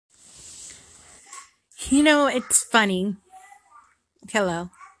It's funny. Hello.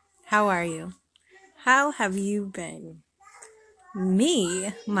 How are you? How have you been?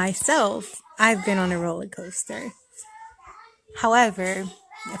 Me, myself, I've been on a roller coaster. However,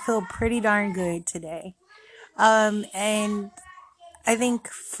 I feel pretty darn good today. And I think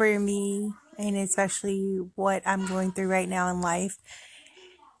for me, and especially what I'm going through right now in life,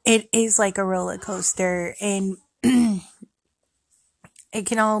 it is like a roller coaster, and it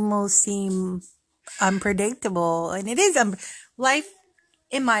can almost seem unpredictable. And it is, life,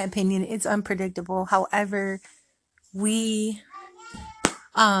 in my opinion, it's unpredictable. However, we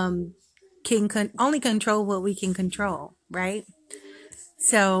can only control what we can control, right?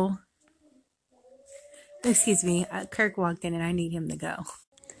 So, excuse me, Kirk walked in and I need him to go.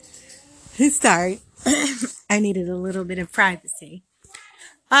 Sorry, I needed a little bit of privacy.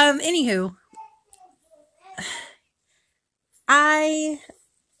 Anywho, I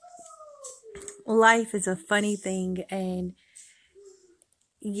life is a funny thing, and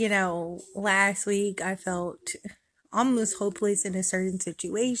last week I felt almost hopeless in a certain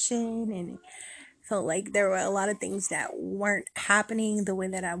situation, and felt like there were a lot of things that weren't happening the way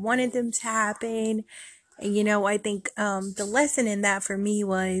that I wanted them to happen. And I think the lesson in that for me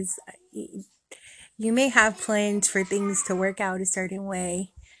was you may have plans for things to work out a certain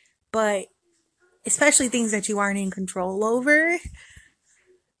way, but especially things that you aren't in control over,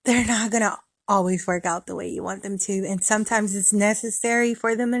 they're not going to always work out the way you want them to. And sometimes it's necessary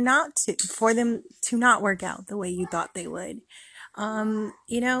for them to not work out the way you thought they would. In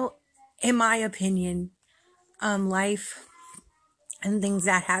my opinion, life and things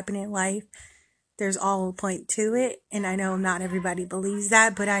that happen in life, there's all a point to it. And I know not everybody believes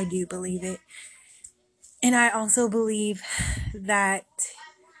that, but I do believe it. And I also believe that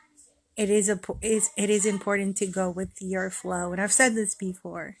it is important to go with your flow. And I've said this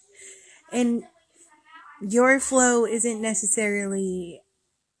before. And your flow isn't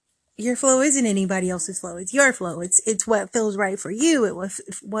anybody else's flow. It's your flow. It's what feels right for you. It was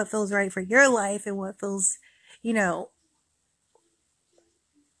what feels right for your life, and what feels,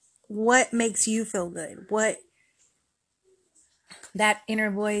 what makes you feel good. What that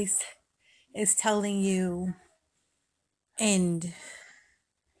inner voice is telling you, and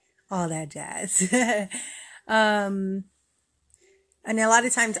all that jazz. And a lot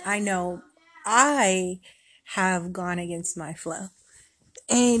of times I know I have gone against my flow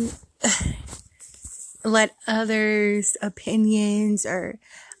and let others' opinions or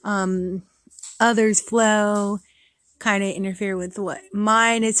others' flow kind of interfere with what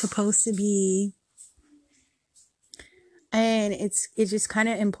mine is supposed to be. And it's just kind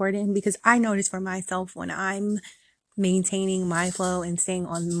of important, because I notice for myself, when I'm maintaining my flow and staying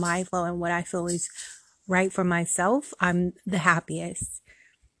on my flow and what I feel is right for myself, I'm the happiest.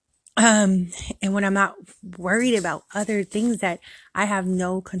 And when I'm not worried about other things that I have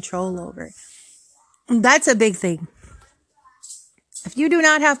no control over, that's a big thing. If you do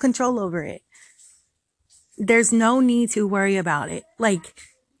not have control over it, there's no need to worry about it. Like,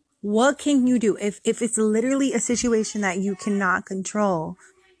 what can you do? If it's literally a situation that you cannot control,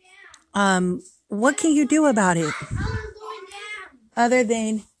 what can you do about it? Other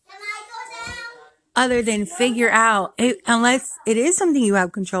than figure out it, unless it is something you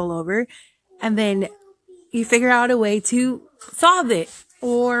have control over, and then you figure out a way to solve it,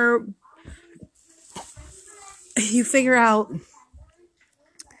 or you figure out,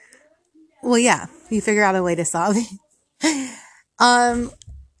 you figure out a way to solve it.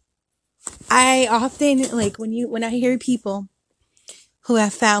 I often, like, when I hear people who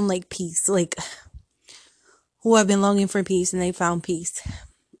have found like peace, like who have been longing for peace and they found peace,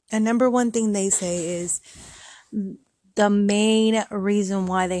 and number one thing they say is the main reason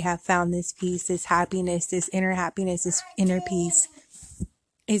why they have found this peace, this happiness, this inner peace,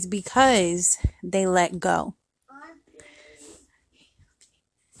 is because they let go.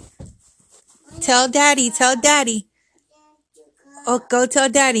 Tell daddy. Oh, go tell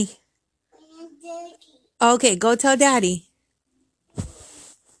daddy. Okay, go tell daddy.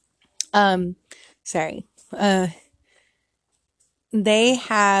 Sorry. They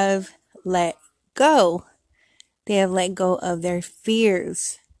have let go. They have let go of their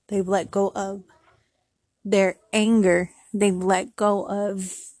fears. They've let go of their anger. They've let go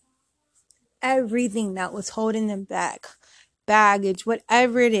of everything that was holding them back. Baggage,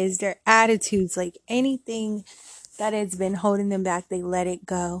 whatever it is, their attitudes, like anything that has been holding them back, they let it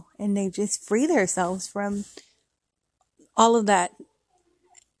go. And they just free themselves from all of that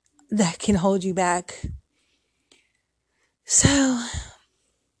can hold you back. So,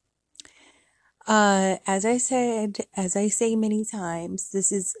 As I say many times, this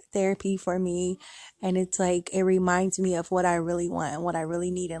is therapy for me. And it's like, it reminds me of what I really want and what I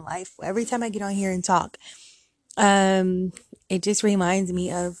really need in life. Every time I get on here and talk, um, it just reminds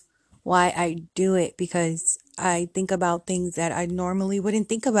me of why I do it, because I think about things that I normally wouldn't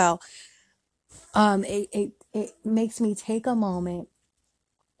think about. It makes me take a moment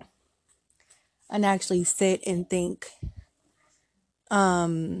and actually sit and think,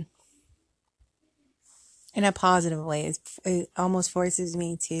 um, in a positive way. It almost forces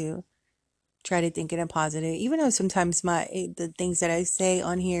me to try to think in a positive, even though sometimes the things that I say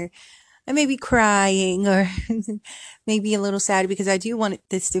on here, I may be crying or maybe a little sad, because I do want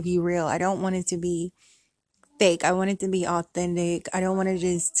this to be real. I don't want it to be fake. I want it to be authentic. I don't want to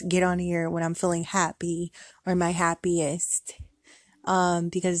just get on here when I'm feeling happy or my happiest.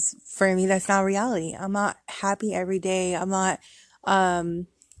 Because for me, that's not reality. I'm not happy every day. I'm not, um,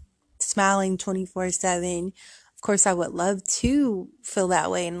 smiling 24/7. Of course, I would love to feel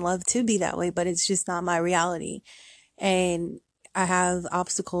that way and love to be that way, but it's just not my reality. And I have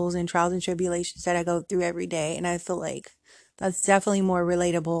obstacles and trials and tribulations that I go through every day. And I feel like that's definitely more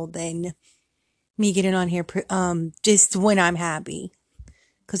relatable than me getting on here, just when I'm happy.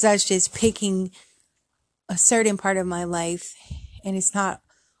 Because that's just picking a certain part of my life. And it's not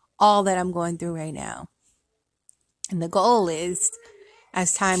all that I'm going through right now. And the goal is,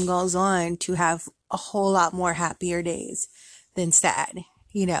 as time goes on, to have a whole lot more happier days than sad.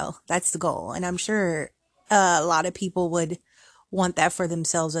 That's the goal. And I'm sure a lot of people would want that for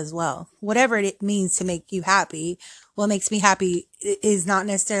themselves as well. Whatever it means to make you happy, what makes me happy is not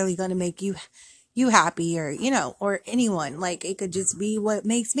necessarily going to make you happy, or, or anyone. Like, it could just be what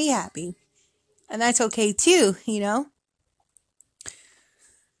makes me happy. And that's okay too.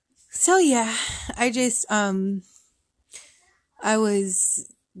 So yeah, I just, I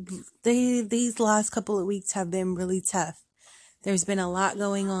was, these last couple of weeks have been really tough. There's been a lot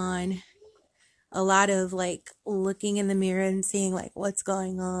going on, a lot of like looking in the mirror and seeing like what's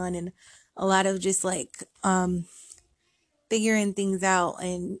going on, and a lot of just like, figuring things out,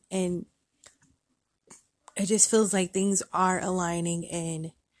 and it just feels like things are aligning,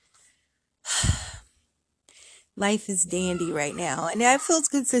 and life is dandy right now. And that feels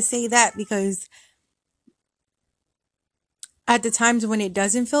good to say that, because at the times when it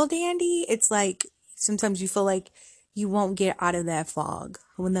doesn't feel dandy, it's like sometimes you feel like you won't get out of that fog.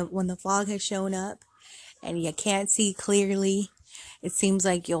 When the fog has shown up and you can't see clearly, it seems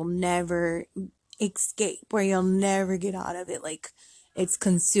like you'll never escape, or you'll never get out of it. Like, it's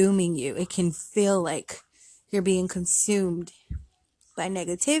consuming you. It can feel like you're being consumed by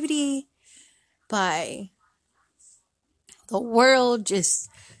negativity, by the world, just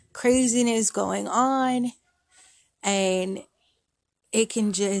craziness going on, and it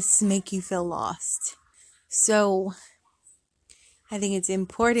can just make you feel lost. So I think it's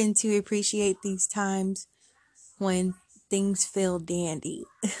important to appreciate these times when things feel dandy.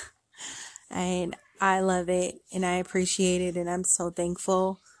 And I love it, and I appreciate it, and I'm so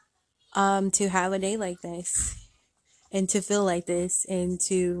thankful to have a day like this, and to feel like this, and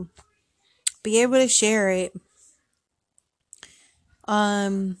to be able to share it.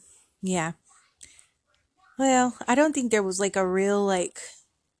 Yeah. Well, I don't think there was like a real like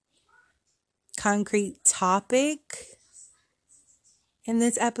concrete topic in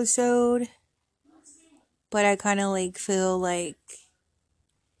this episode, but I kind of like feel like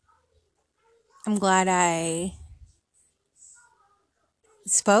I'm glad I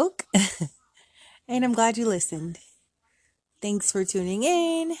spoke and I'm glad you listened. Thanks for tuning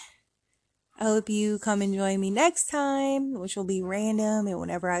in. I hope you come and join me next time, which will be random and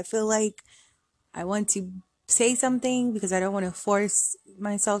whenever I feel like I want to say something, because I don't want to force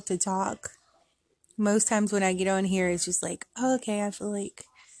myself to talk. Most times when I get on here, it's just like, oh, okay, I feel like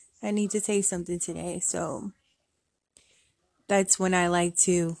I need to say something today. So that's when I like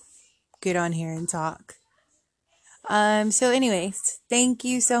to get on here and talk. So anyways, thank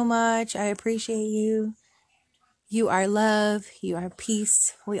you so much. I appreciate you. You are love. You are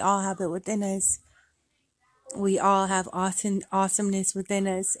peace. We all have it within us. We all have awesomeness within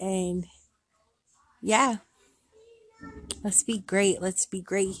us. And yeah, let's be great. Let's be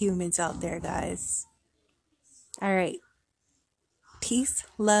great humans out there, guys. All right. Peace,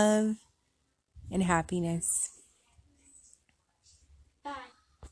 love, and happiness.